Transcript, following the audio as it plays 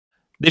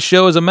This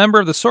show is a member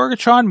of the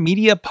Sorgatron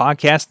Media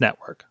Podcast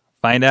Network.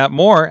 Find out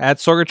more at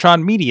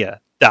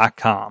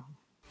sorgatronmedia.com.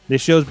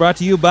 This show is brought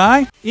to you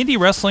by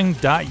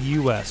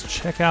IndieWrestling.us.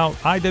 Check out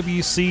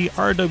IWC,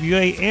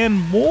 RWA,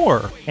 and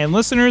more. And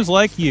listeners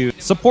like you,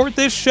 support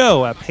this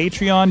show at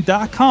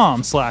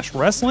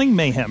patreon.com/Wrestling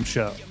Mayhem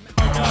Show.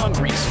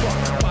 Hungry as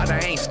fuck, but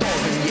I ain't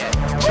starving yet.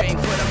 Chain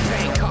for the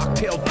pain,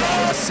 cocktail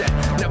bar set.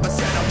 Never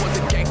said I was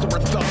a gangster or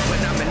thug, but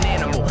I'm an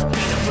animal.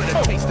 Feeding for the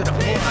taste of the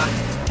blood.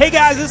 Hey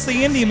guys, it's the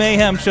Indie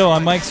Mayhem Show.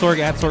 I'm Mike Sorg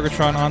at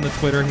Sorgatron on the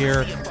Twitter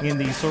here in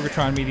the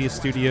Sorgatron Media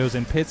Studios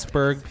in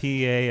Pittsburgh, PA,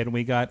 and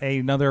we got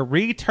another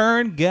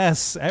return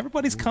guest.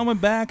 Everybody's coming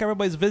back.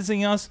 Everybody's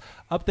visiting us,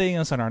 updating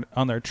us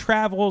on their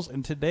travels,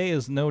 and today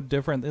is no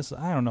different. This is,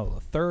 I don't know, the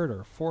third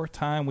or fourth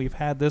time we've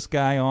had this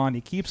guy on.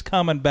 He keeps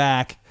coming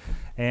back.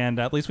 And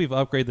at least we've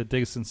upgraded the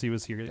dig since he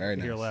was here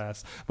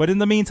last. But in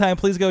the meantime,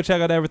 please go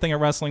check out everything at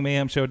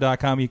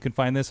WrestlingMayhemShow.com. You can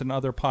find this and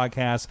other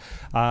podcasts.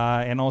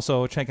 And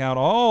also check out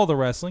all the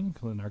wrestling,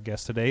 including our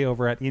guest today,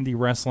 over at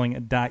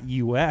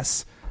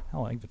IndieWrestling.us.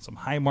 Hell, even some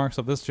high marks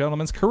of this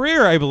gentleman's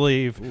career, I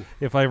believe,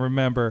 if I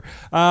remember,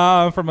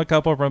 from a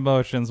couple of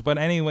promotions. But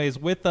anyways,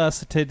 with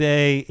us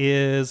today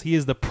he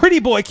is the Pretty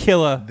Boy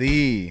Killer.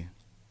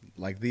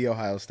 Like the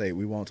Ohio State.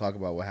 We won't talk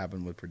about what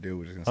happened with Purdue.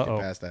 We're just going to skip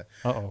past that.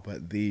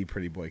 But the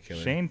Pretty Boy Killer.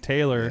 Shane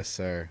Taylor. Yes,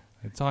 sir.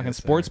 You're talking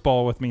sports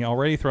ball with me,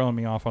 already throwing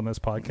me off on this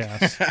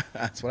podcast.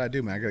 That's what I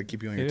do, man. I got to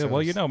keep you on your toes.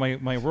 Well, you know,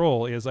 my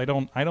role is I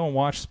don't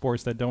watch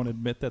sports that don't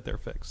admit that they're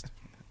fixed.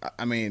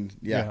 I mean,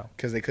 yeah,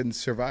 because they couldn't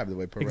survive the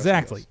way pro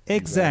wrestling does.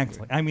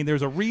 Exactly. I mean,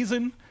 there's a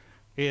reason,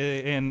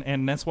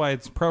 and that's why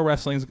it's pro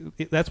wrestling.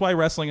 That's why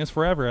wrestling is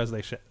forever, as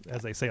they say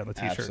on the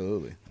T-shirt.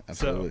 Absolutely.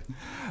 So,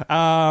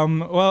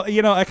 well,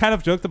 you know, I kind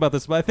of joked about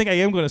this, but I think I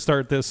am going to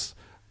start this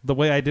the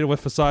way I did with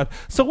Facade.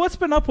 So, what's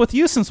been up with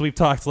you since we've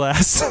talked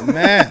last?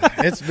 Man,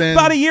 it's been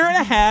about a year and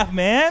a half,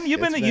 man.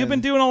 You've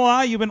been doing a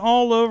lot. You've been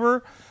all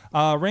over.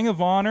 Ring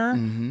of Honor.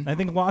 Mm-hmm. I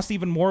think lost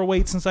even more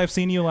weight since I've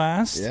seen you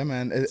last. Yeah,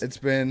 man. It's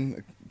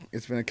been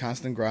a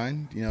constant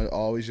grind. You know,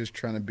 always just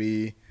trying to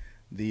be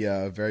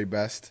the very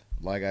best.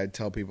 Like I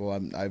tell people,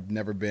 I've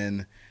never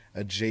been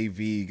a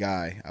JV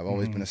guy. I've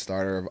always been a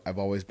starter. I've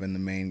always been the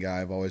main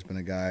guy. I've always been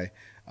a guy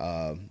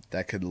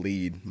that could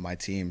lead my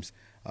teams,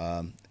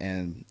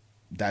 and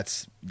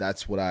that's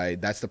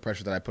the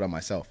pressure that I put on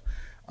myself.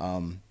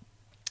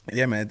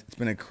 Yeah, man, it's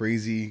been a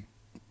crazy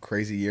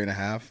year and a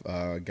half.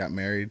 Got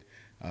married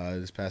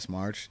this past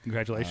March.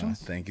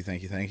 Congratulations! Thank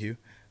you.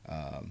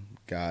 I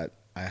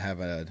have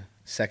a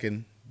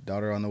second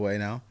daughter on the way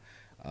now.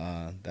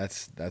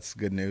 That's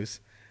good news.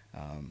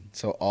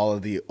 So all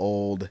of the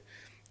old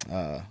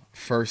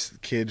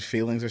first kid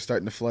feelings are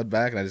starting to flood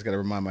back, and I just got to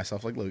remind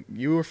myself, like, look,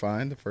 you were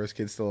fine. The first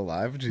kid's still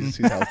alive. She's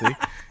healthy.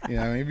 You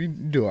know, maybe you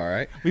do all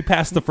right. We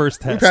passed the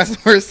first test.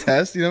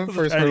 You know,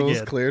 first hurdle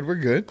is cleared. We're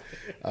good.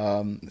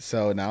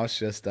 So now it's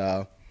just,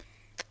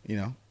 you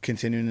know,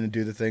 continuing to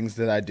do the things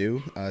that I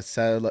do,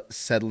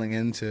 settling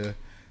into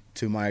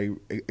my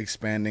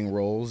expanding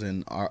roles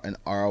in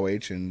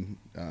ROH and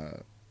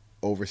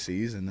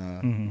overseas,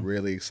 and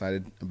really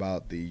excited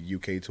about the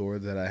UK tour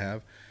that I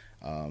have.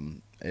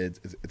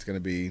 It's going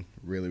to be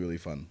really, really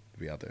fun to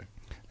be out there.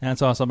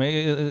 That's awesome.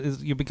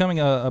 You're becoming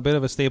a bit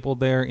of a staple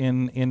there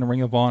in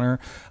Ring of Honor.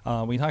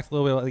 We talked a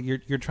little bit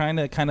about you're trying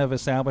to kind of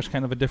establish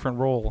kind of a different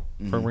role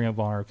for Ring of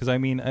Honor, because I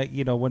mean,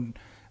 you know, when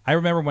I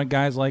remember when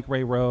guys like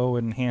Ray Rowe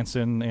and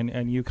Hanson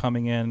and you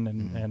coming in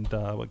and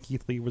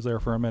Keith Lee was there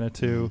for a minute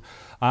too.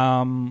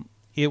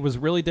 It was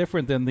really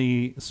different than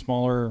the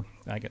smaller,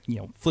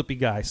 flippy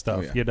guy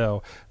stuff, you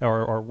know,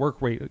 or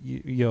work rate,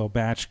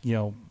 match,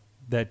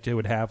 that they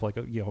would have, like,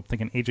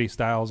 thinking AJ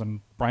Styles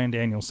and Bryan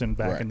Danielson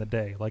back in the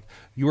day. Like,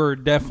 you were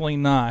definitely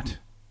not,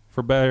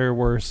 for better or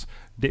worse,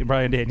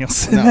 Bryan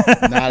Danielson. No,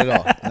 not at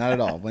all. Not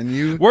at all.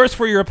 Worse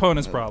for your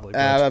opponents, probably.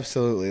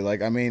 Absolutely.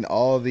 Like, I mean,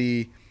 all of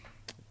the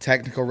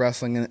technical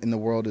wrestling in the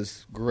world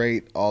is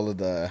great. All of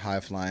the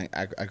high-flying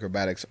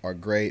acrobatics are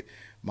great.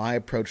 My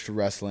approach to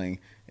wrestling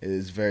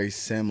is very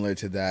similar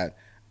to that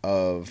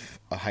of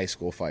a high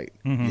school fight.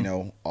 You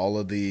know, all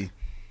of the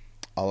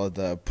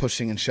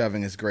pushing and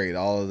shoving is great.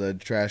 All of the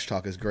trash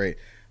talk is great.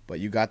 But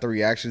you got the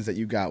reactions that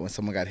you got when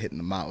someone got hit in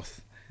the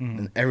mouth.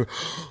 And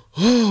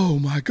oh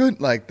my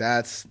goodness. Like,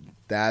 that's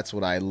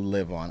what I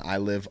live on. I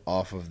live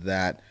off of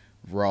that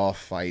raw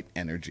fight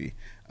energy.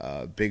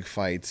 Big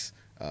fights,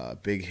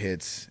 big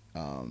hits,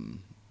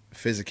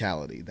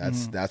 physicality.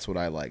 That's what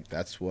I like.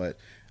 That's what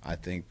I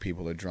think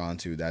people are drawn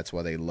to. That's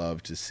why they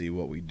love to see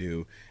what we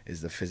do, is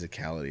the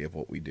physicality of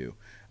what we do.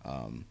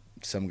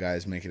 Some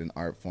guys make it an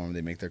art form.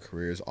 They make their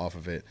careers off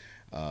of it.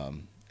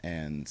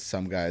 And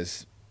some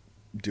guys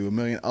do a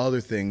million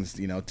other things,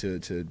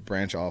 to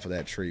branch off of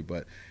that tree.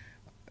 But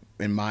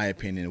in my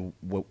opinion,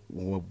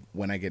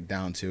 when I get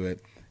down to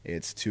it,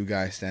 it's two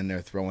guys standing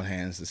there throwing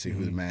hands to see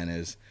who the man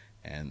is.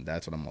 And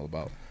that's what I'm all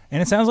about.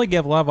 And it sounds like you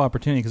have a lot of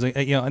opportunity, because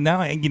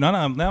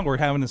now we're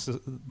having this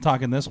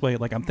talking this way.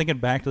 Like, I'm thinking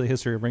back to the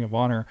history of Ring of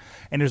Honor,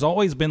 and there's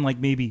always been like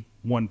maybe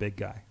one big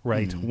guy,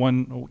 right?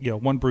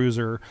 One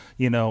bruiser,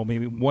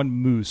 maybe one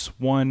moose,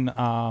 one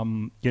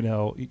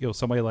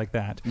somebody like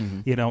that.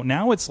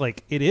 Now it's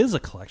like it is a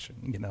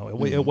collection.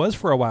 It was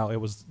for a while. It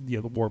was the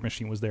War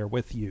Machine was there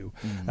with you.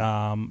 You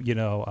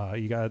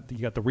got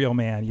the real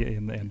man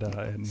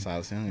and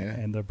Silas Young,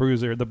 and the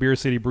bruiser, the Beer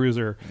City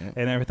Bruiser,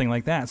 and everything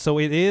like that. So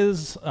it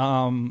is,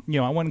 I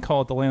wouldn't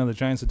call it the land of the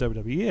giants that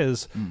WWE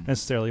is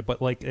necessarily, but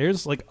like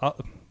there's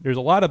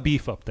a lot of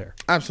beef up there.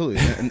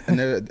 Absolutely, and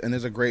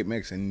there's a great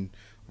mix in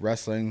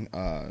wrestling.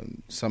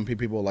 Some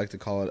people like to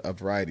call it a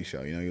variety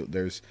show.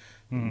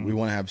 We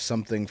want to have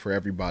something for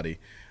everybody.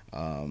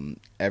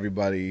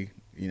 Everybody,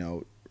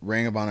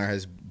 Ring of Honor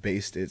has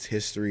based its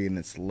history and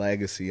its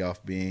legacy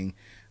off being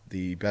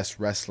the best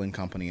wrestling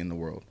company in the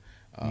world.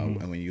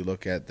 And when you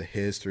look at the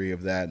history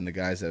of that and the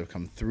guys that have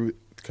come through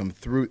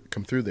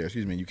there,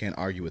 you can't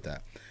argue with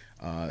that.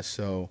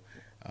 So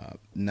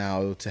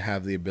now to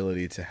have the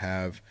ability to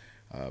have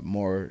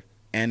more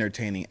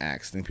entertaining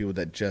acts than people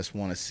that just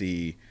want to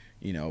see,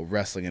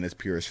 wrestling in its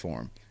purest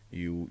form.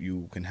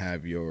 You can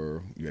have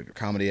your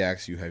comedy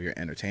acts, you have your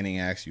entertaining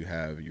acts, you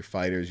have your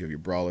fighters, you have your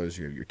brawlers,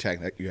 you have your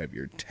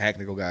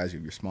technical guys, you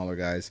have your smaller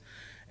guys,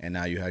 and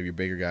now you have your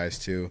bigger guys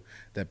too.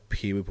 That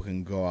people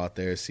can go out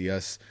there, see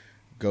us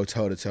go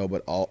toe to toe,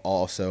 but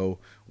also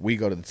we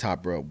go to the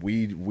top rope.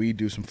 We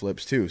do some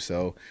flips too.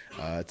 So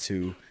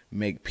to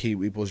make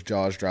people's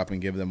jaws drop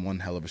and give them one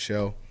hell of a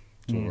show,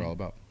 that's what we're all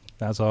about.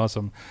 That's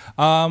awesome.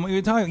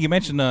 You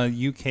mentioned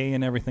UK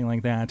and everything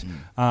like that.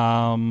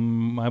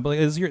 I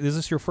believe is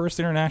this your first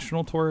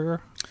international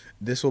tour?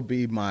 This will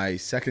be my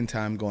second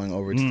time going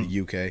over to the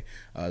UK.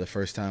 The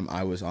first time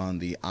I was on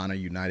the Honor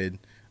United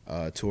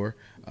tour.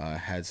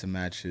 Had some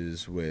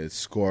matches with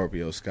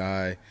Scorpio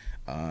Sky.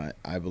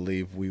 I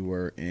believe we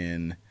were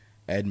in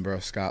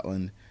Edinburgh,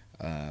 Scotland,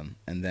 and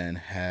then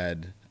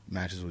had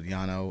matches with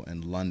Yano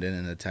in London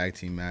in a tag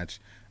team match.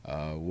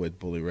 With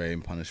Bully Ray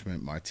and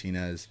Punishment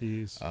Martinez.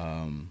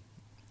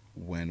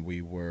 When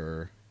we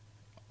were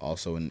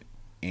also in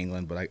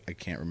England, but I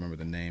can't remember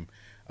the name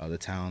of the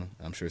town.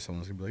 I'm sure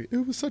someone's going to be like,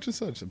 it was such and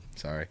such. I'm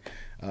sorry.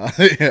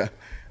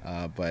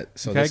 But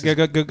so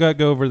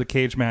go over the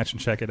cage match and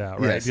check it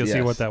out, right? You'll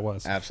see what that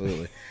was.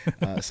 Absolutely.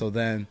 So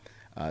then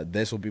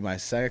this will be my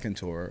second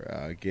tour.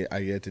 I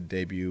get to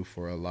debut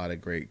for a lot of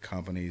great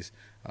companies,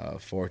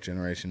 Fourth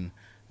Generation,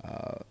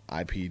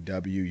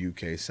 IPW,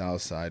 UK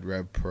Southside,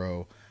 Rev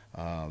Pro,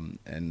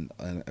 and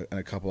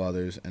a couple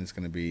others, and it's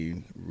going to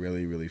be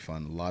really, really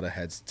fun. A lot of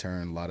heads to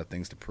turn, a lot of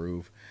things to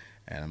prove,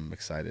 and I'm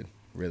excited,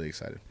 really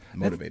excited,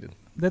 motivated.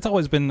 That's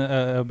always been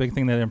a big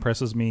thing that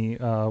impresses me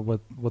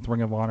with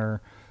Ring of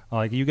Honor.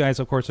 Like you guys,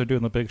 of course, are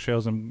doing the big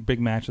shows and big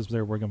matches with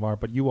their Ring of Honor,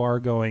 but you are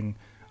going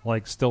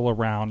still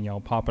around,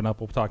 popping up.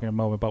 We'll talk in a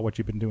moment about what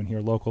you've been doing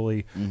here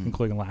locally,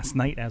 including last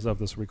night as of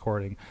this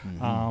recording.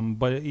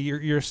 But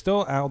you're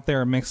still out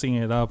there mixing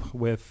it up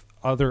with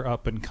other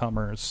up and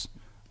comers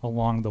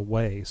along the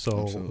way.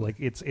 So Absolutely.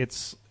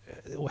 it's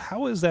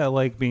how is that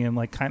like being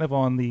kind of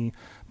on the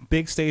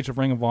big stage of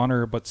Ring of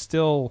Honor, but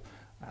still,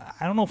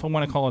 I don't know if I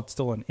want to call it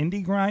still an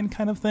indie grind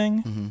kind of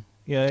thing.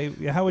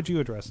 Yeah, how would you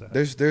address that?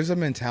 There's a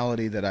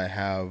mentality that I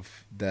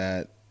have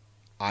that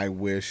I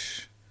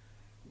wish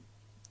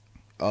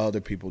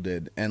other people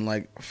did,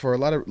 and for a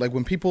lot of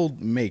when people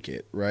make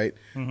it right,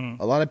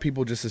 a lot of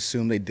people just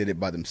assume they did it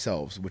by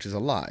themselves, which is a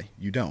lie.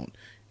 You don't.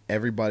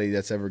 Everybody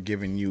that's ever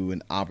given you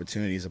an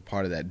opportunity is a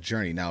part of that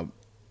journey. Now,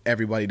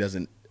 everybody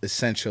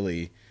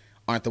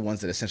aren't the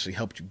ones that essentially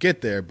helped you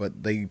get there,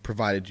 but they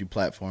provided you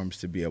platforms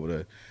to be able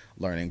to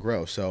learn and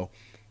grow. So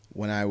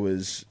when I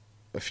was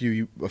a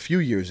few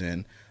years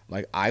in,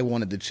 I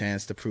wanted the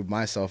chance to prove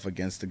myself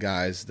against the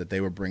guys that they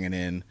were bringing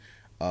in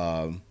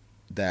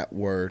that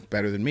were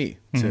better than me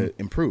to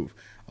improve.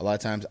 A lot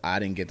of times I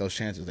didn't get those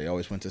chances. They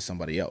always went to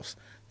somebody else.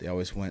 They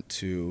always went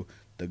to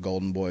the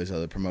Golden Boys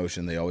of the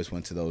promotion. They always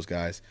went to those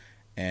guys.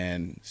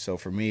 And so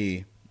for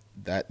me,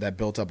 that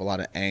built up a lot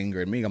of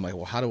anger in me. I'm like,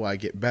 well, how do I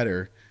get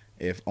better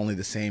if only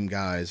the same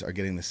guys are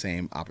getting the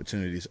same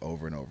opportunities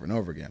over and over and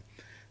over again?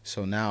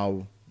 So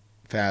now,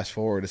 fast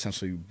forward,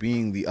 essentially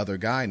being the other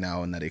guy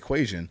now in that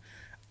equation,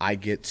 I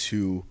get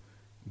to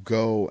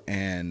go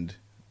and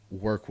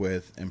work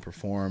with and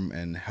perform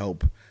and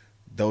help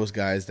those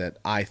guys that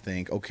I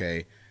think,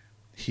 okay,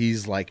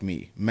 he's like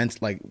me,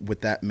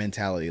 with that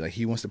mentality.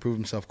 He wants to prove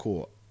himself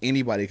cool.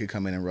 Anybody could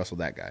come in and wrestle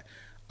that guy.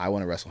 I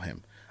want to wrestle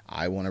him.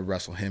 I want to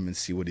wrestle him and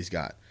see what he's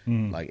got.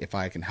 If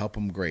I can help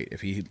him, great. If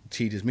he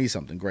teaches me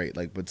something, great.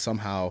 But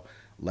somehow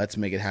let's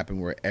make it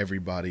happen where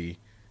everybody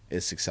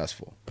is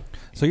successful.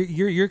 So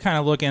you're kind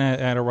of looking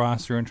at a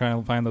roster and trying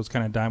to find those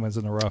kind of diamonds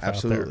in the rough.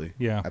 Absolutely. Out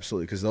there. Yeah,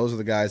 absolutely. Because those are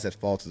the guys that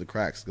fall to the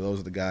cracks.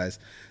 Those are the guys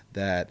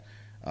that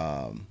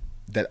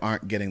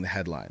aren't getting the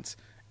headlines.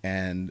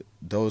 And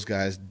those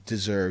guys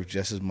deserve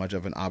just as much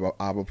of an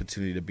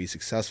opportunity to be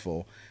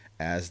successful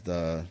as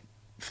the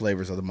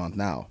flavors of the month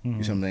now. You know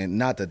what I'm saying?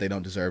 Not that they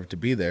don't deserve to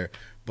be there,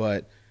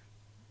 but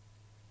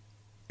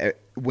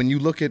when you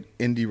look at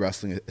indie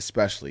wrestling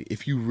especially,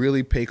 if you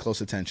really pay close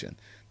attention,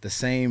 the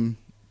same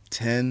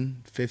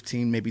 10,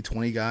 15, maybe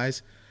 20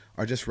 guys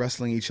are just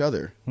wrestling each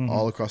other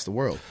all across the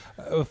world.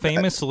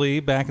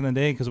 Famously, back in the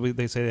day, because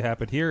they say it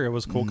happened here, it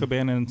was Colt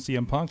Cabana and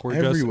CM Punk were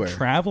Everywhere. just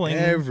traveling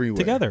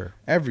together.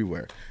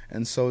 Everywhere.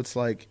 And so it's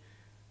like,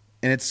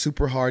 and it's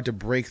super hard to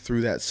break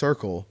through that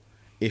circle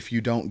if you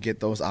don't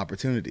get those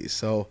opportunities.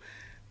 So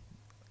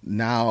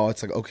now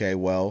it's like, okay,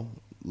 well,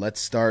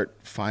 let's start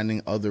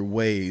finding other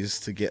ways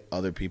to get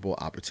other people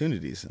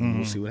opportunities, and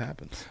we'll see what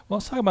happens. Well,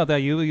 let's talk about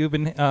that. You've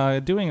been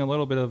doing a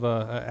little bit of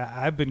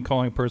I've been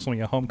calling personally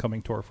a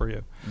homecoming tour for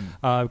you,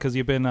 because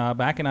you've been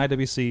back in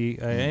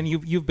IWC, and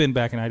you've been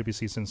back in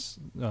IWC since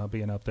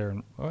being up there.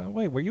 And,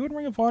 wait, were you in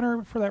Ring of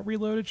Honor for that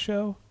Reloaded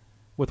show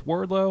with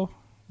Wardlow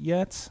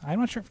yet? I'm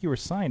not sure if you were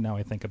signed. Now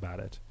I think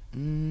about it,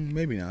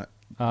 Maybe not.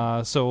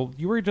 so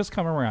you were just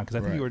coming around, because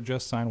I think you were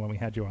just signed when we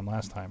had you on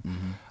last time.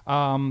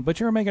 But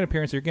you were making an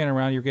appearance. You're getting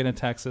around. You're getting to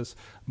Texas.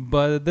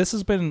 But this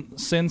has been,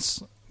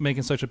 since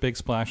making such a big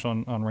splash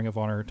on Ring of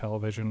Honor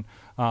television,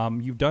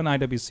 you've done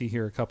IWC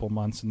here a couple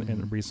months in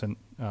the recent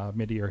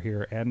mid-year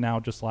here, and now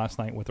just last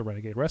night with the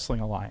Renegade Wrestling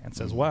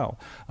Alliance as well.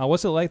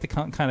 What's it like to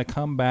kind of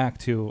come back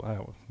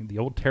to the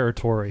old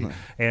territory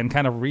and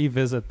kind of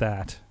revisit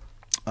that?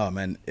 Oh,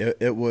 man,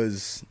 it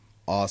was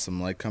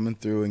awesome. Like, coming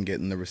through and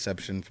getting the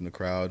reception from the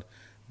crowd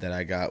that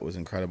I got was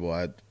incredible.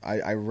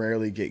 I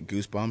rarely get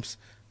goosebumps,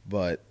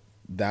 but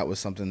that was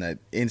something that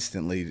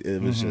instantly,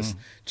 it was just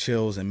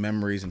chills and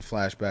memories and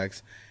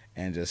flashbacks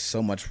and just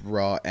so much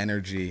raw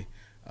energy.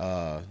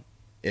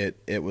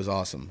 It was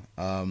awesome.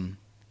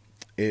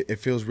 It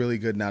feels really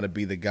good now to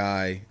be the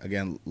guy,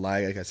 again,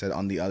 like I said,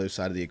 on the other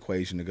side of the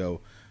equation, to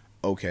go,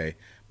 okay,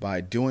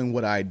 by doing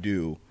what I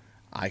do,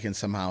 I can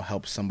somehow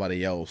help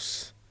somebody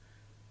else,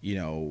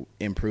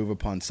 improve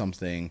upon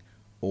something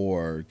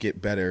or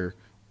get better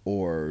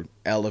or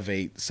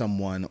elevate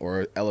someone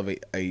or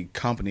elevate a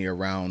company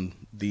around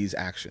these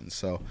actions.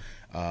 So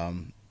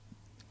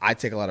I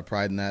take a lot of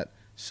pride in that.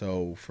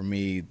 So for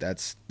me,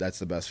 that's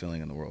the best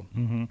feeling in the world.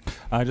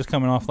 Just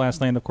coming off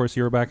last night, of course,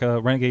 you were back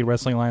at Renegade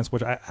Wrestling Alliance,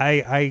 which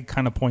I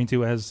kind of point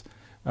to as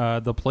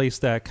the place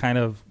that kind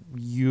of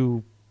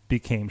you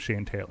became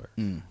Shane Taylor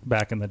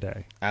back in the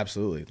day.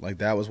 Absolutely. Like,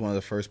 that was one of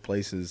the first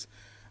places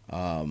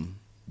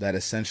that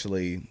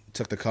essentially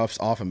took the cuffs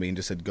off of me and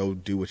just said, go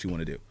do what you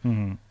want to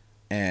do.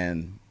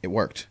 And it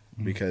worked,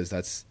 because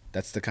that's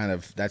the kind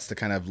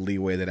of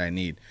leeway that I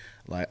need.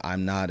 Like,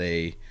 I'm not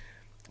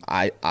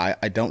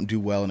I don't do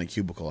well in a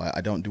cubicle.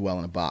 I don't do well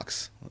in a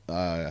box.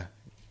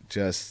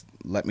 Just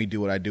let me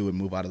do what I do and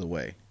move out of the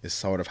way is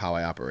sort of how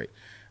I operate.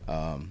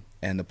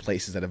 And the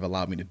places that have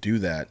allowed me to do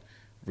that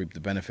reap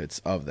the benefits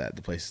of that.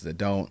 The places that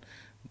don't,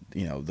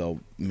 they'll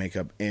make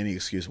up any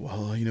excuse.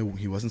 Well,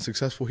 he wasn't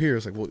successful here.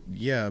 It's like, well,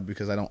 yeah,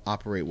 because I don't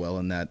operate well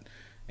in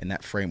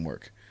that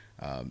framework.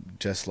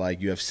 Just like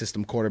you have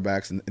system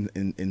quarterbacks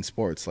in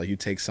sports. Like, you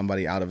take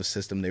somebody out of a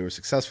system they were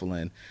successful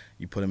in,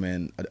 you put them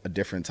in a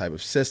different type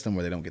of system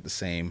where they don't get the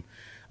same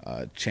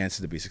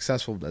chances to be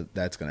successful.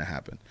 That's going to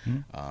happen.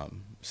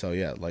 So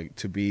yeah, like,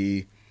 to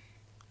be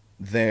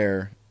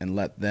there and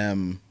let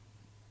them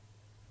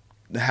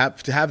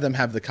have them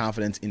have the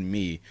confidence in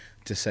me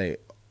to say,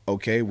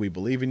 okay, we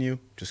believe in you,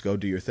 just go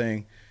do your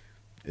thing,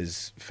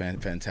 is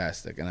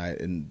fantastic.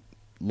 And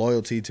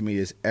loyalty to me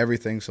is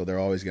everything, so they're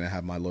always going to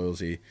have my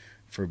loyalty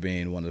for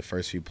being one of the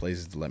first few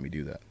places to let me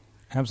do that.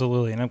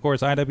 Absolutely. And of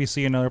course,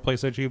 IWC, another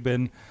place that you've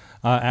been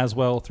as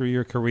well through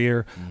your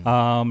career,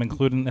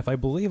 including,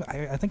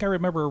 I think I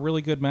remember a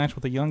really good match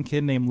with a young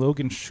kid named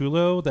Logan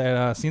Shulo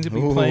that seems to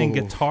be playing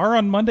guitar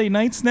on Monday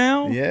nights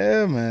now.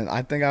 Yeah, man.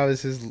 I think I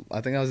was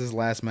his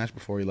last match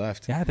before he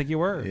left. Yeah, I think you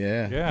were.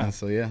 Yeah. And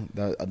so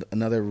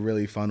another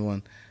really fun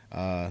one,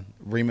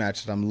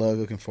 rematch that I'm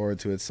looking forward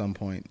to at some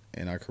point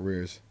in our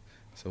careers.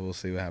 So we'll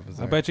see what happens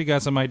there. I bet you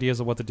got some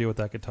ideas of what to do with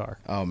that guitar.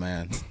 Oh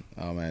man.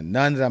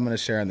 None that I'm going to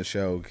share on the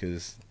show,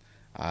 because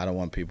I don't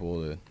want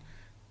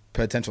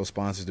potential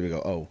sponsors to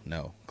go, oh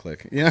no,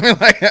 click.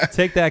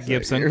 Take that,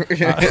 Gibson. You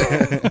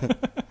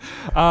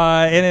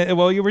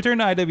returned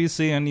to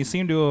IWC, and you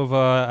seem to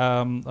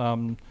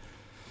have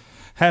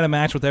had a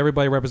match with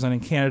everybody representing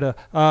Canada,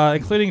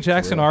 including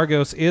Jackson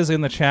Argos is in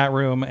the chat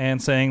room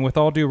and saying, with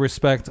all due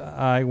respect,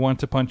 I want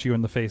to punch you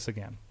in the face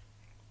again.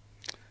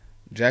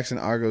 Jackson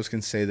Argos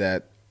can say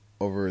that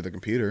over the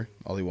computer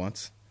all he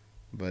wants,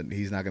 but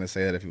he's not going to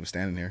say that if he was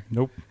standing here.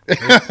 Nope.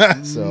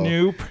 So,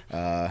 nope.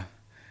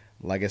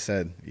 Like I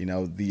said,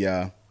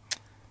 the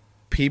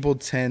people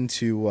tend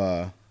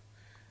to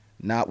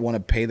not want to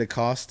pay the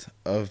cost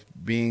of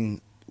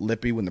being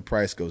lippy when the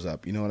price goes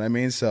up. You know what I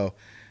mean? So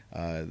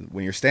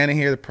when you're standing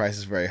here, the price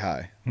is very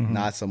high.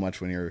 Not so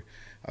much when you're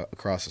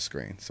across the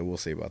screen. So we'll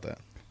see about that.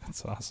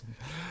 That's awesome.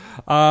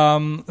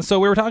 So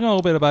we were talking a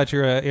little bit about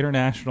your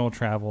international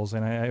travels,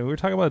 and we were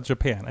talking about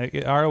Japan.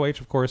 ROH,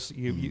 of course,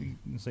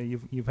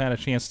 you've had a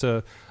chance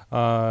to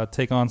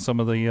take on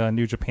some of the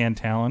New Japan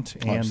talent,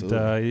 and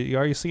are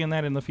you seeing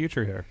that in the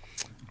future here?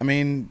 I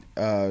mean,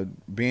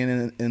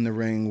 being in the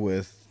ring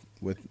with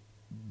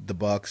the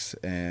Bucks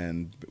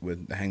and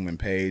with Hangman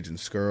Page and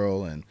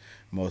Skrull, and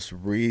most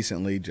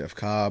recently Jeff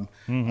Cobb.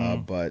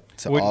 But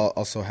to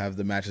also have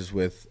the matches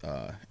with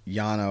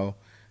Yano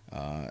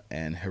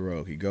and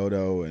Hiroki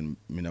Goto and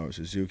Minoru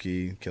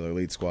Suzuki, Killer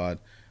Elite Squad.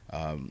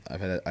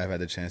 I've had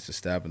the chance to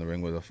step in the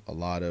ring with a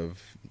lot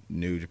of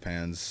New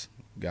Japan's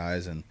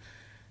guys, and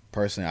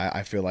personally,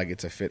 I feel like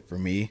it's a fit for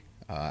me.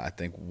 I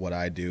think what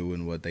I do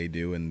and what they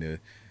do, and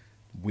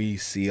we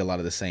see a lot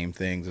of the same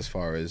things as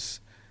far as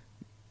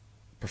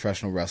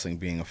professional wrestling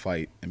being a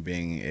fight and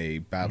being a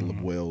battle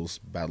of wills,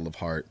 battle of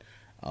heart.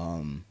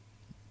 And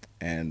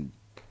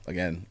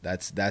again,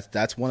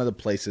 that's one of the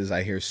places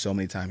I hear so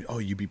many times. Oh,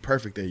 you'd be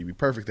perfect there. You'd be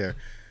perfect there.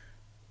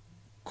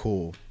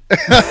 Cool.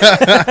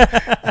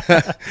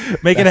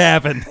 Make it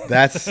happen.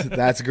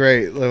 That's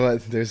great.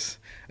 There's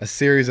a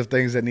series of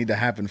things that need to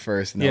happen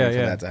first in order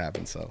for that to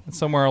happen. So it's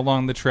somewhere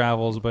along the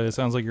travels, but it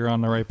sounds like you're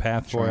on the right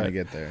path for it. Trying to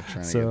get there.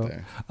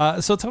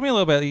 So tell me a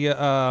little bit.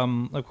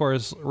 Of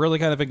course, really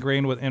kind of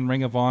ingrained in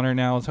Ring of Honor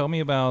now. Tell me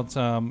about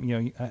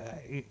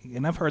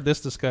and I've heard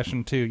this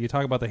discussion too. You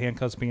talk about the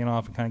handcuffs being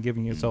off and kind of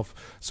giving yourself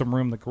some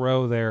room to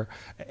grow there.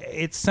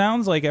 It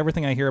sounds like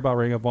everything I hear about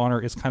Ring of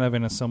Honor is kind of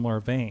in a similar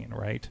vein,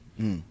 right?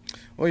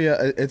 Well, yeah,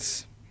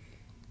 it's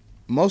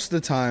most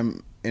of the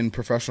time in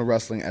professional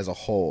wrestling as a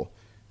whole,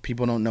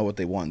 people don't know what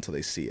they want until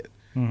they see it.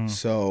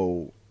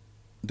 So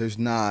there's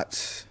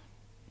not,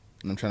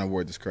 and I'm trying to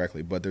word this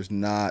correctly, but there's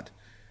not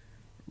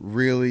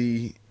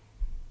really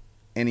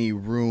any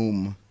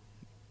room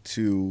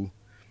to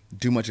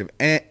do much of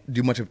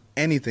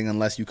anything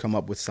unless you come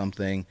up with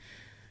something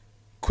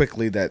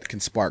quickly that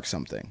can spark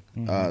something.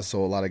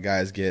 So a lot of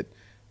guys get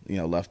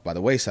left by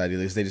the wayside.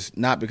 They just,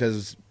 not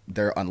because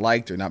they're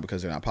unliked or not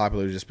because they're not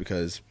popular, just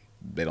because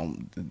they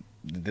don't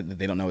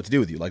know what to do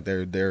with you. Like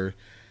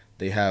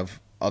they have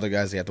other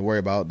guys they have to worry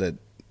about that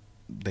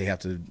they have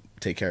to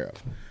take care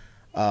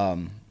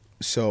of.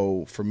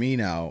 So for me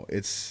now,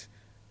 it's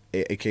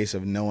a case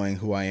of knowing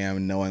who I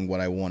am, knowing what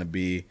I want to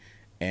be,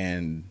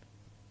 and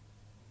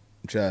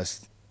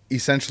just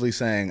essentially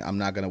saying, I'm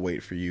not going to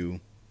wait for you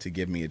to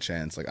give me a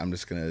chance. Like, I'm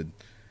just going to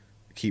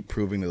keep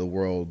proving to the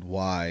world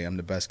why I'm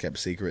the best kept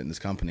secret in this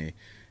company,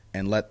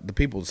 and let the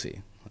people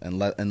see, and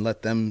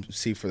let them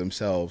see for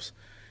themselves.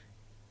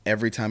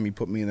 Every time you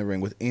put me in the ring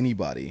with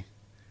anybody,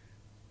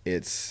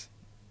 it's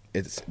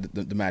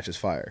the match is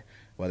fire.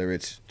 Whether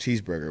it's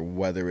Cheeseburger,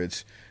 whether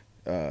it's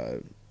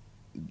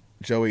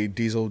Joey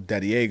Diesel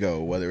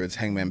Diego, whether it's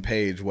Hangman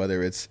Page,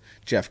 whether it's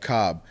Jeff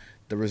Cobb,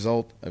 the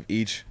result of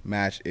each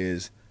match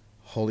is,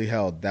 holy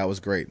hell, that was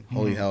great.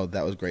 Holy hell,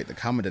 that was great. The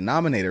common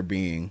denominator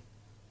being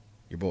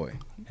your boy.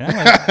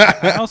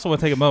 I also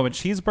want to take a moment.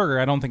 Cheeseburger,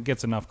 I don't think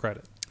gets enough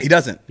credit. He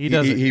doesn't. He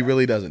doesn't. He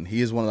really doesn't.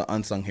 He is one of the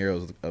unsung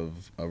heroes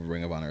of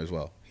Ring of Honor as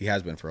well. He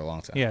has been for a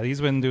long time. Yeah, he's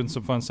been doing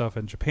some fun stuff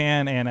in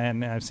Japan,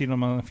 and I've seen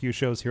him on a few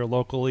shows here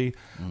locally.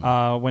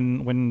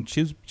 When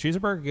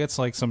Cheeseburger gets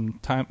like some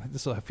time,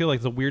 I feel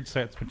like the weird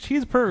sets. When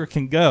Cheeseburger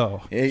can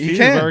go, he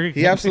can.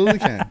 He absolutely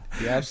can.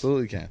 He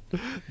absolutely can.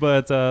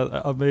 But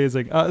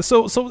amazing.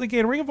 So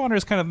again, Ring of Honor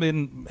has kind of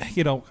been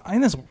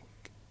in this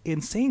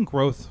insane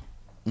growth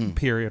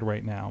period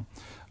right now.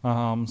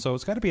 So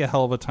it's got to be a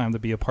hell of a time to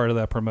be a part of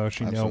that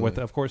promotion. Absolutely. With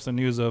of course the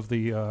news of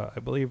the I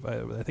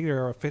think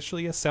they're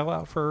officially a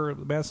sellout for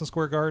Madison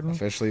Square Garden.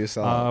 Officially a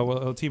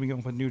sellout. Teaming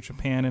up with New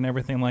Japan and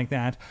everything like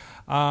that.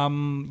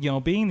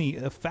 Being the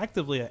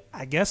effectively,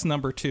 I guess,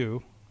 number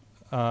 2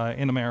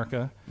 in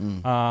America,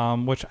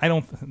 which I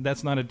don't.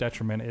 That's not a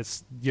detriment.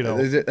 It's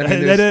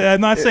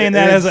I'm not saying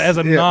that as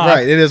a knock.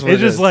 Right. It is.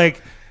 It's just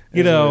like.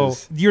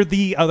 You're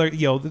the other,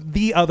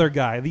 the other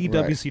guy, the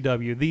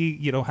WCW,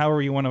 the, however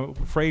you want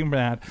to frame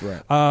that.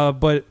 Right.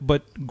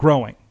 But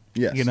growing.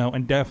 Yes.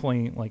 And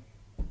definitely like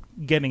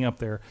getting up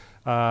there.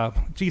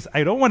 Geez,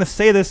 I don't want to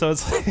say this, so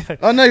it's like,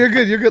 oh no, you're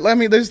good. You're good. I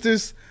mean, there's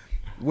this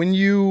when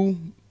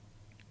you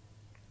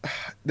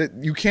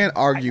can't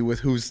argue with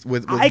who's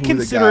with I who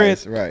consider the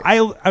guys, it.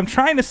 right. I'm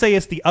trying to say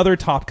it's the other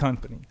top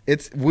company.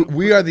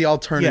 We are the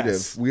alternative.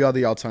 Yes. We are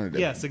the alternative.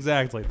 Yes,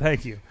 exactly.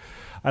 Thank you.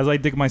 As I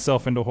dig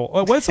myself into a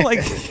hole. What's it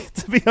like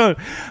to be kind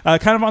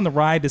of on the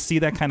ride to see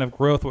that kind of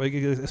growth,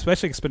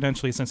 especially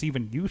exponentially since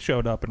even you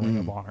showed up in Ring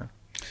of Honor?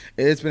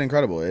 It's been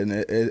incredible, and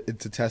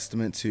it's a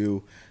testament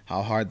to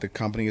how hard the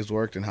company has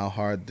worked and how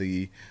hard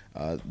the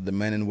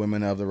men and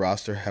women of the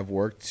roster have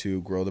worked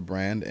to grow the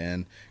brand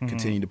and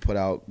continue to put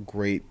out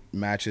great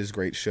matches,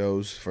 great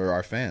shows for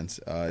our fans.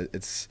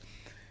 It's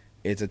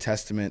a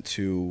testament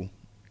to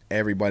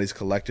everybody's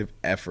collective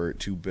effort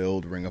to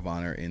build Ring of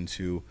Honor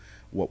into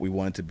what we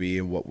want it to be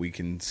and what we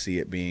can see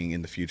it being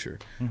in the future.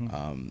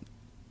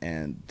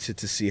 And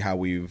to see how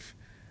we've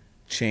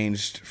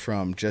changed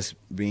from just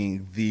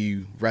being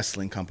the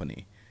wrestling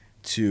company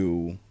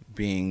to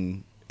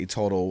being a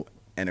total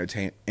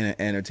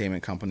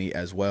entertainment company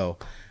as well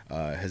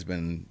has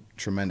been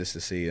tremendous to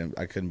see, and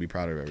I couldn't be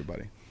prouder of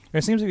everybody.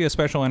 There seems to be a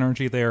special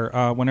energy there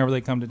whenever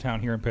they come to town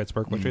here in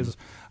Pittsburgh, which is,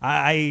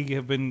 I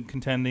have been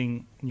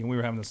contending, we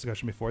were having this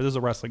discussion before, this is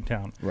a wrestling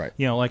town. Right.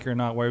 Like it or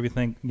not, wherever you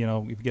think,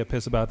 if you get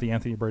pissed about the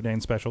Anthony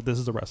Bourdain special, this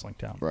is a wrestling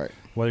town. Right.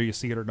 Whether you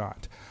see it or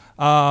not.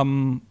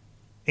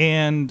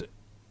 And,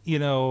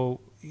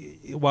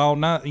 while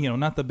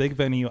not the big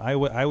venue,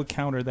 I would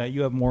counter that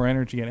you have more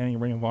energy at any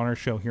Ring of Honor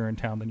show here in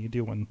town than you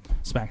do when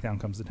SmackDown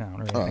comes to town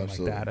or anything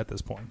like that at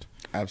this point.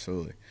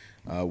 Absolutely.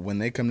 When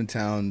they come to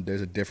town,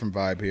 there's a different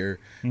vibe here,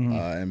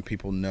 and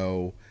people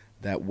know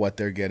that what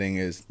they're getting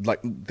is like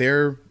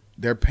they're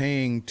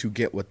paying to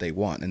get what they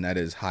want, and that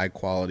is high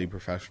quality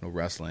professional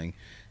wrestling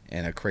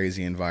in a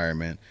crazy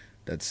environment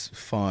that's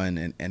fun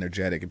and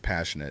energetic and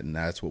passionate, and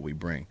that's what we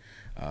bring.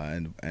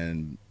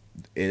 And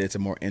it's a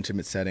more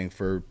intimate setting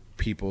for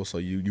people, so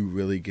you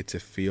really get to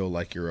feel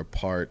like you're a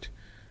part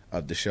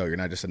of the show. You're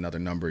not just another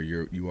number.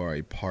 You are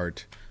a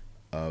part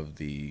of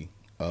the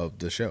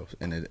show,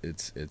 and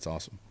it's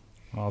awesome.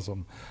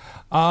 Awesome.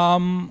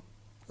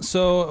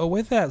 So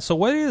with that,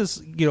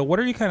 what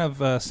are you kind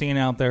of seeing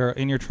out there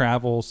in your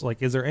travels?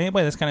 Like, is there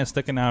anybody that's kind of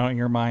sticking out in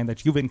your mind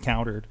that you've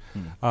encountered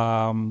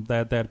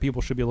that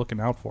people should be looking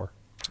out for?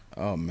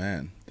 Oh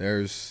man,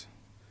 there's.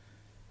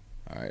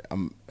 All right,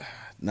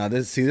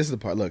 this is the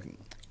part. Look,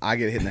 I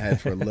get hit in the head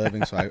for a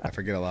living, so I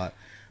forget a lot.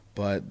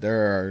 But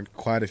there are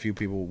quite a few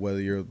people. Whether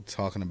you're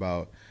talking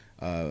about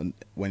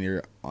when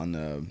you're on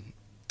the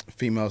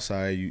female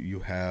side, you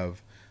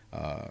have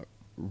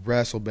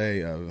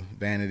WrestleBay,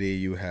 Vanity.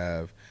 You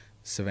have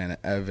Savannah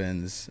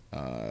Evans,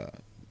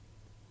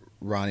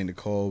 Ronnie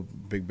Nicole,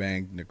 Big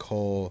Bang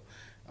Nicole.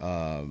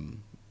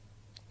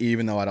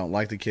 Even though I don't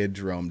like the kid,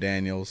 Jerome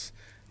Daniels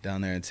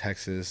down there in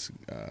Texas.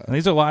 And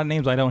these are a lot of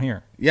names I don't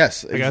hear.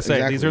 Yes, like I say,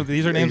 exactly.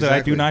 these are names that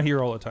I do not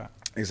hear all the time.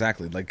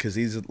 Exactly, because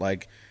these are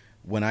like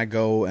when I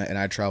go and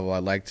I travel, I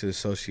like to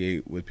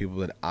associate with people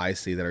that I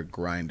see that are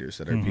grinders,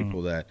 that are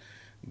people that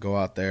go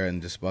out there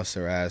and just bust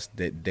their ass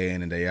day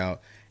in and day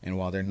out. And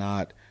while they're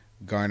not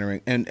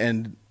garnering,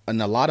 and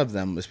a lot of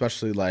them,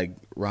 especially like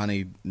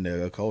Ronnie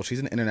Nicole, she's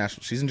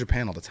in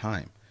Japan all the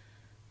time.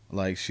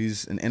 Like,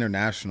 she's an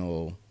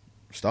international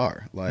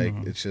star. Like,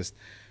 it's just,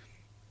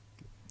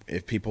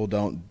 if people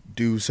don't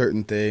do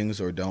certain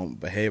things or don't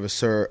behave a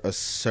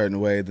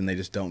certain way, then they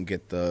just don't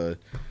get the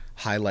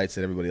highlights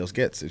that everybody else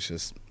gets. It's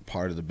just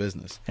part of the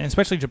business. And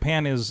especially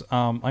Japan is,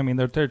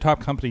 their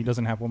top company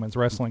doesn't have women's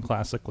wrestling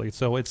classically,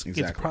 so it's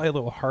probably a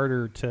little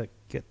harder to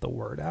get the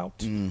word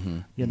out,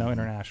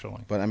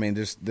 internationally. But I mean,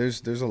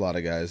 there's a lot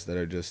of guys that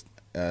are just,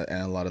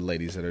 and a lot of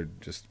ladies that are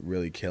just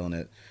really killing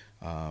it.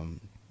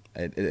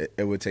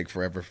 It would take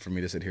forever for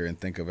me to sit here and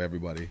think of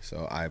everybody,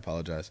 so I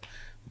apologize.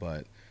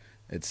 But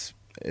it's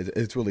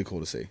really cool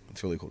to see.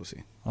 It's really cool to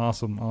see.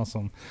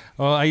 Awesome.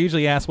 Well, I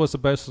usually ask what's the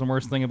best and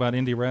worst thing about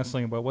indie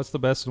wrestling, but what's the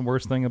best and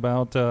worst thing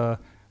about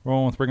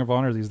rolling with Ring of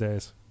Honor these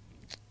days?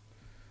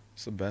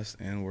 What's the best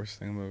and worst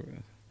thing about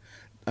it?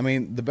 I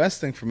mean, the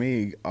best thing for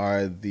me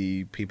are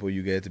the people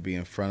you get to be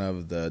in front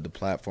of, the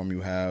platform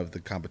you have, the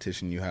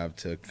competition you have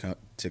to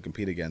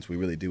compete against. We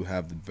really do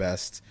have the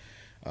best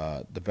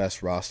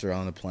roster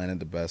on the planet,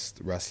 the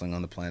best wrestling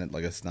on the planet.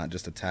 Like, it's not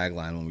just a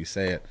tagline when we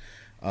say it.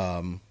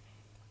 One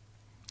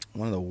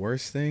of the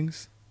worst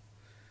things?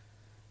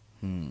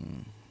 I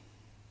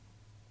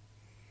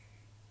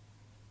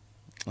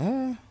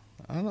don't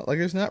know. Like,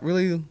 there's not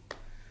really...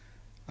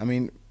 I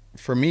mean,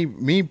 for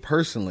me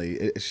personally,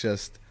 it's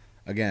just,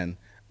 again,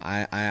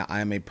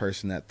 I'm a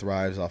person that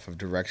thrives off of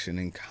direction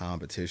and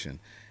competition.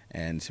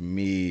 And to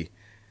me,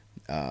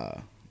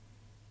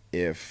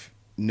 if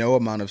no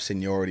amount of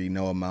seniority,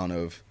 no amount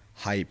of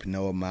hype,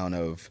 no amount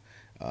of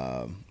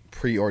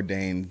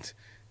preordained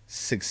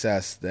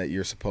success that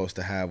you're supposed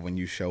to have when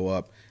you show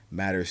up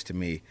matters to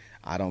me.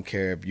 I don't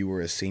care if you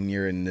were a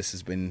senior and this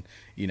has been,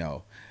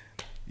 you've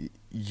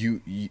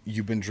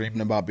been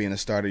dreaming about being a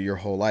starter your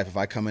whole life. If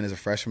I come in as a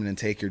freshman and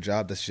take your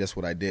job, that's just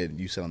what I did.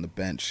 You sit on the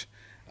bench.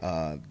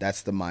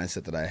 That's the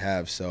mindset that I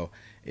have. So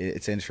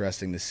it's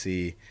interesting to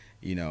see,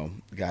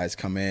 guys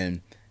come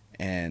in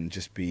and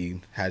just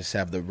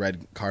have the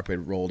red carpet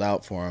rolled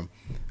out for them.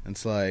 And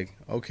it's like,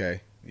 okay,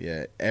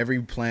 yeah,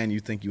 every plan you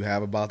think you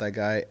have about that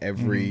guy,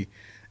 every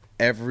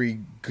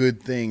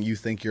good thing you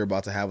think you're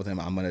about to have with him,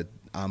 I'm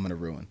gonna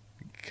ruin,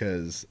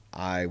 because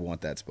I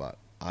want that spot.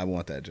 I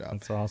want that job.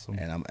 That's awesome.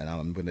 And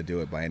I'm gonna do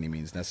it by any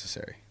means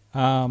necessary.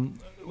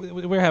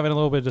 We're having a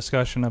little bit of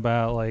discussion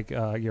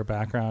about your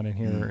background in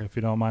here, if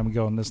you don't mind me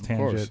going this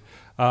tangent.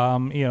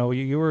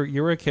 You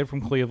were a kid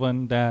from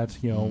Cleveland that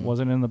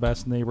wasn't in the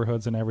best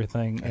neighborhoods and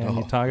everything, and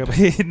you talk about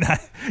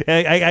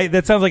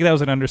that sounds like that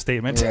was an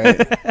understatement. Right.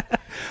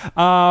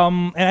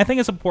 And I think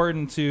it's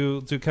important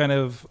to kind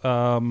of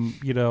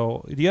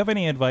do you have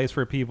any advice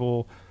for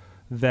people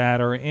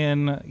that are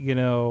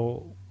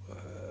in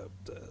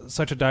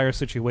such a dire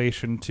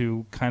situation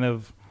to kind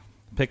of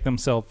pick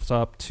themselves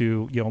up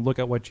to look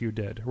at what you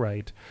did,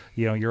 right?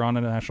 You're on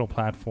a national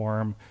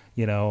platform,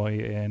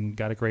 and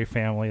got a great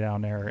family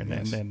down there, and,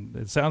 yes. and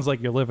it sounds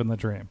like you're living the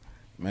dream.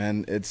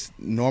 Man, it's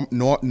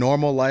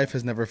normal life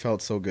has never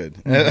felt so good,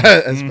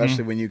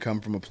 especially when you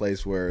come from a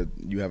place where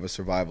you have a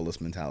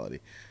survivalist mentality.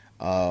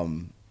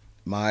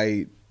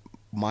 My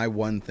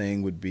one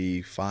thing would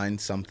be find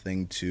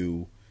something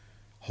to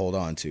hold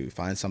on to,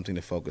 find something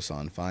to focus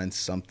on, find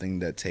something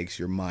that takes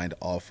your mind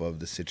off of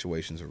the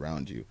situations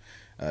around you,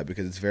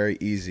 because it's very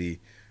easy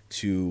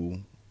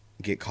to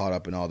get caught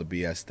up in all the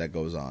BS that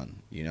goes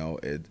on. You know,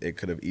 it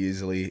could have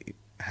easily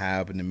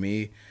happened to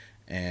me,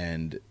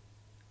 and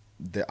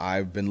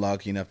I've been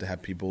lucky enough to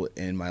have people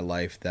in my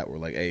life that were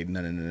like, "Hey,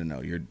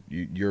 no,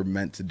 you're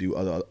meant to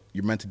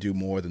do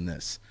more than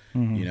this,"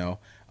 you know.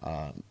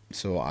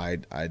 So I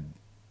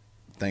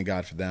thank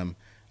God for them,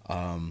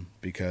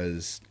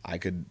 because I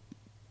could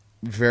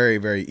very,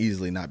 very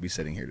easily not be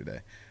sitting here today.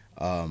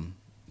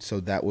 So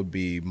that would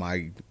be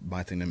my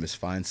thing to them, is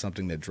find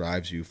something that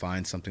drives you,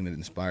 find something that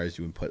inspires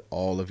you, and put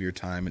all of your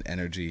time and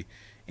energy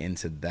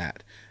into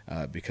that,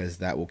 because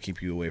that will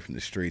keep you away from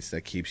the streets,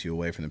 that keeps you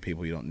away from the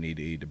people you don't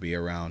need to be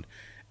around,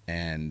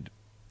 and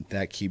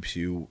that keeps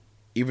you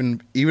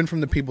even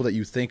from the people that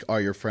you think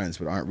are your friends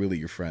but aren't really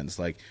your friends.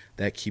 Like,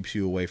 that keeps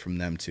you away from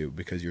them too,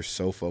 because you're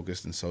so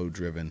focused and so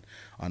driven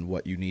on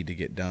what you need to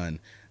get done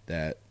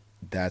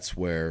that's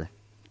where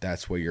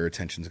your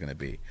attention's going to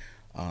be.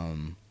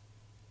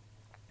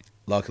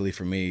 Luckily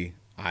for me,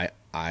 I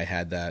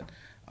had that,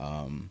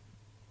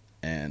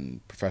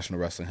 and professional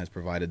wrestling has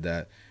provided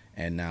that.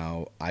 And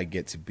now I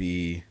get to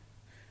be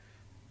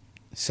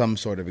some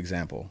sort of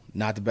example.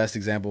 Not the best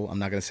example. I'm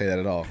not going to say that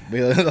at all.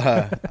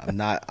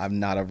 I'm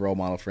not a role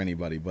model for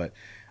anybody, but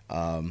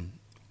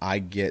I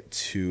get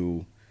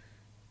to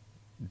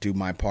do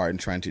my part in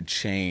trying to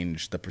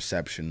change the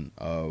perception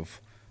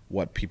of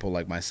what people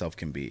like myself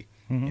can be.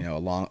 You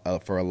know,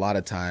 for a lot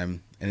of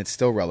time, and it's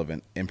still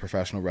relevant in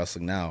professional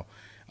wrestling now,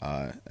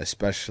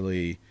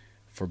 especially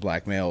for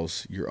black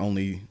males. You're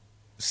only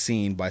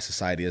seen by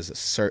society as a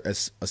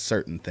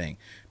certain thing.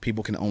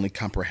 People can only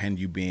comprehend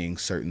you being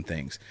certain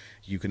things.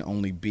 You can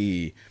only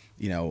be,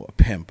 you know, a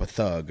pimp, a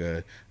thug,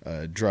 a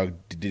drug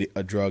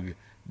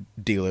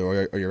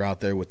dealer, or you're out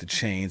there with the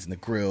chains and the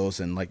grills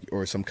and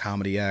or some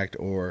comedy act,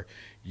 or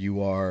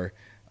you are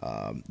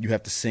you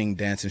have to sing,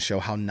 dance, and show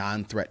how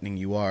non-threatening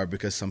you are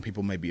because some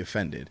people may be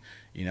offended,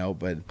 you know.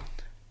 But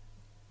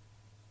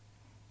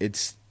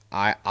it's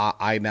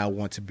I now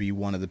want to be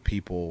one of the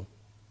people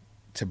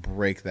to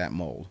break that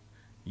mold.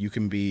 You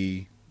can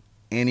be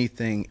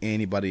anything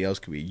anybody else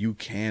could be. You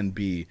can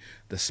be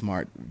the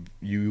smart.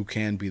 You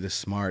can be the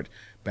smart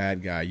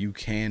bad guy. You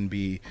can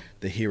be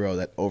the hero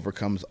that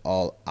overcomes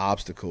all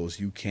obstacles.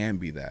 You can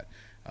be that.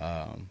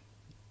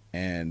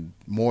 And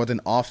more than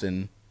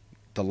often,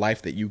 the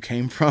life that you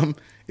came from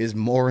is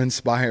more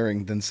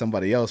inspiring than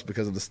somebody else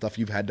because of the stuff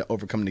you've had to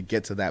overcome to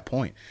get to that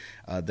point.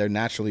 They're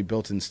naturally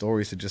built-in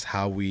stories to just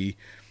how we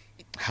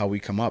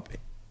come up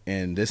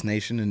in this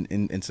nation and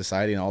in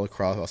society and all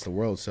across the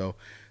world. So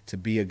to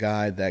be a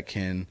guy that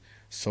can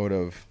sort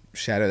of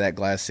shatter that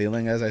glass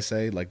ceiling, as I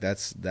say, like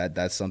that's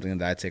something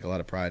that I take a lot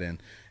of pride in,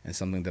 and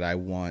something that I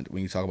want,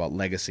 when you talk about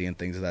legacy and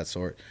things of that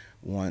sort,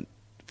 want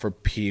for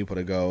people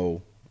to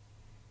go,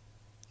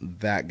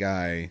 that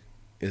guy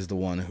is the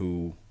one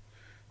who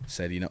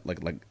said, you know,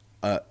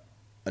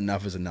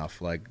 enough is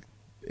enough. Like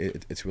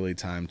it's really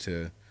time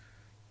to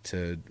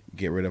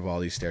get rid of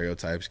all these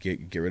stereotypes,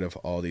 get rid of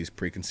all these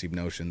preconceived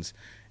notions,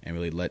 and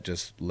really let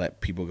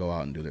people go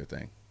out and do their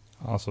thing.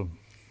 Awesome.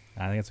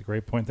 I think it's a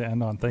great point to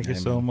end on. Thank you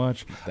Amen. so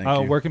much. Thank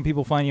you. Where can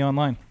people find you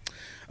online?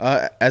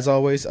 As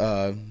always,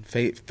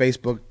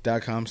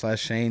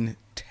 Facebook.com/Shane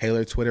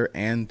Taylor, Twitter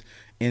and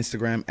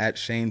Instagram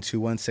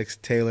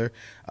 @Shane216Taylor.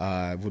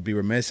 Would be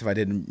remiss if I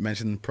didn't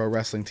mention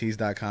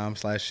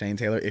ProWrestlingTees.com/Shane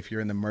Taylor. If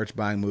you're in the merch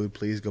buying mood,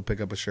 please go pick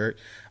up a shirt.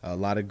 A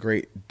lot of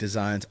great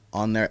designs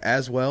on there,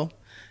 as well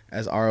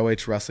as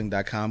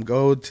ROHWrestling.com.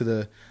 Go to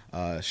the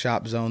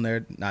shop zone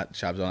there. Not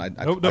shop zone.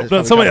 Nope,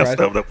 somebody else.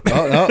 Nope.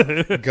 Oh, no.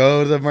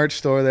 Go to the merch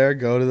store there.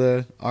 Go to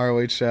the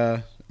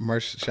ROH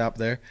merch shop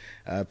there.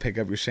 Pick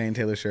up your Shane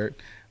Taylor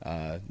shirt.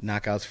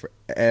 Knockouts for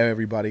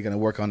everybody. Going to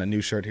work on a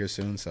new shirt here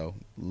soon, so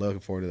looking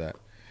forward to that.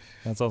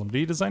 That's awesome. Do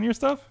you design your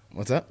stuff?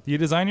 What's that? Do you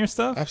design your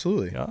stuff?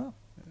 Absolutely. Yeah.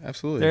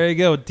 Absolutely. There you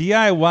go.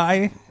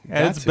 DIY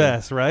at its to.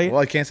 best, right?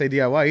 Well, I can't say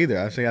DIY either.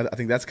 I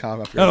think that's cop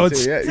up. Oh,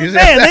 too. Yeah.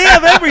 Man, they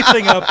have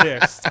everything up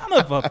there. Son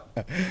of a.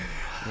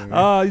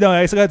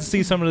 I still got to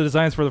see some of the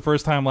designs for the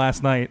first time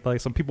last night. Like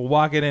some people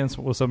walking in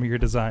with some of your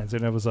designs,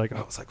 and I was like,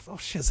 oh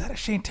shit, is that a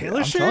Shane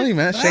Taylor shirt? I'm telling you,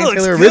 man, That Shane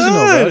looks Taylor good. original,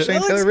 bro. Shane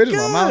That Taylor looks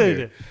original. I'm out good.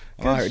 here.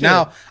 Good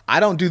Now, I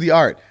don't do the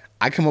art.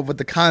 I come up with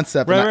the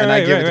concept, and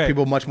I give it to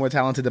people much more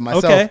talented than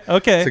myself.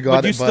 Okay. To go But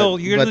out you there, still,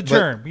 you're the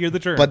germ. You're the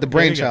germ. But the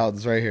There you go. brainchild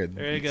is right here.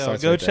 There you go.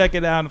 Starts Go right check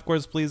it out. And of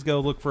course, please go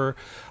look for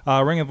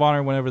Ring of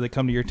Honor whenever they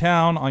come to your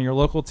town on your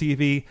local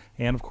TV.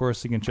 And of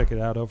course, you can check it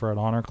out over at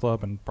Honor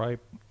Club and probably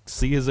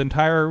see his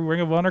entire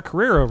Ring of Honor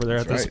career over there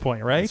at this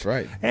point, right? That's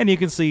right. And you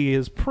can see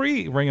his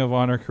pre-Ring of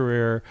Honor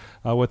career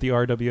with the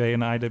RWA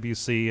and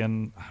IWC.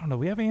 And I don't know,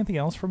 we have anything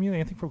else from you?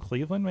 Anything from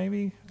Cleveland,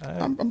 maybe?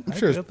 I'm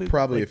sure it's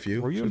probably a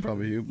few. Were you Sure in,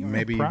 probably a few. you were in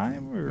Maybe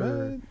Prime?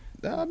 Or?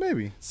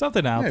 Maybe.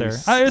 Something out Maybe. there.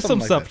 There's some Something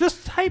like stuff. that.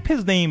 Just type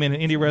his name in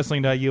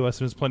indiewrestling.us.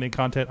 There's plenty of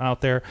content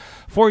out there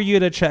for you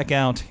to check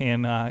out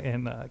and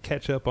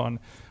catch up on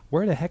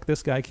where the heck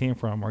this guy came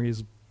from, or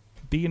he's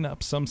beating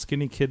up some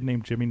skinny kid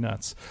named Jimmy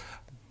Nuts.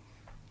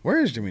 Where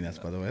is Jimmy Nuts,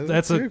 by the way?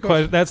 That's a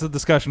question. That's a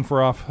discussion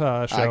for off show.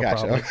 I got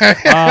probably. you.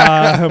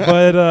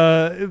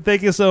 But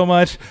thank you so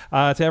much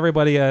to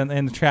everybody in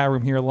the chat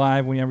room here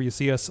live. Whenever you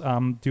see us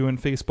doing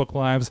Facebook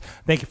Lives,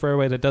 thank you for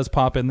everybody that does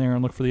pop in there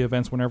and look for the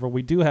events whenever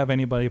we do have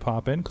anybody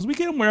pop in, because we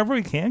get them whenever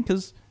we can.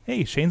 Because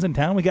hey, Shane's in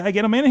town, we gotta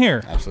get him in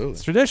here. Absolutely,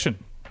 it's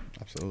tradition.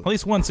 Absolutely, At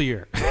least once a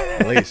year.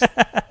 At least.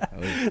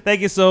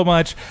 Thank you so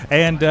much,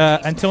 and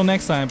until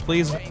next time,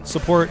 please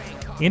support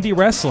indie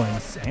wrestling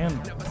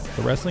and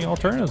the wrestling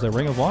alternatives at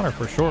Ring of Honor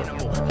for sure. For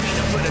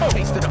the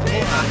taste of the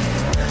floor.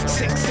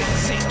 Sick,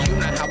 you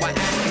know how I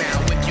act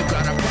now. If you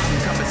got a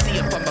problem, come and see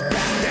if I'm a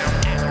back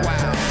down. Act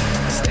wild.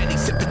 Steady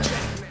sipping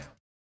Jack now.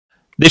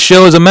 This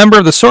show is a member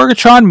of the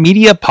Sorgatron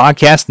Media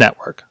Podcast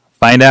Network.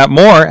 Find out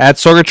more at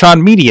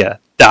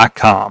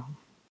sorgatronmedia.com.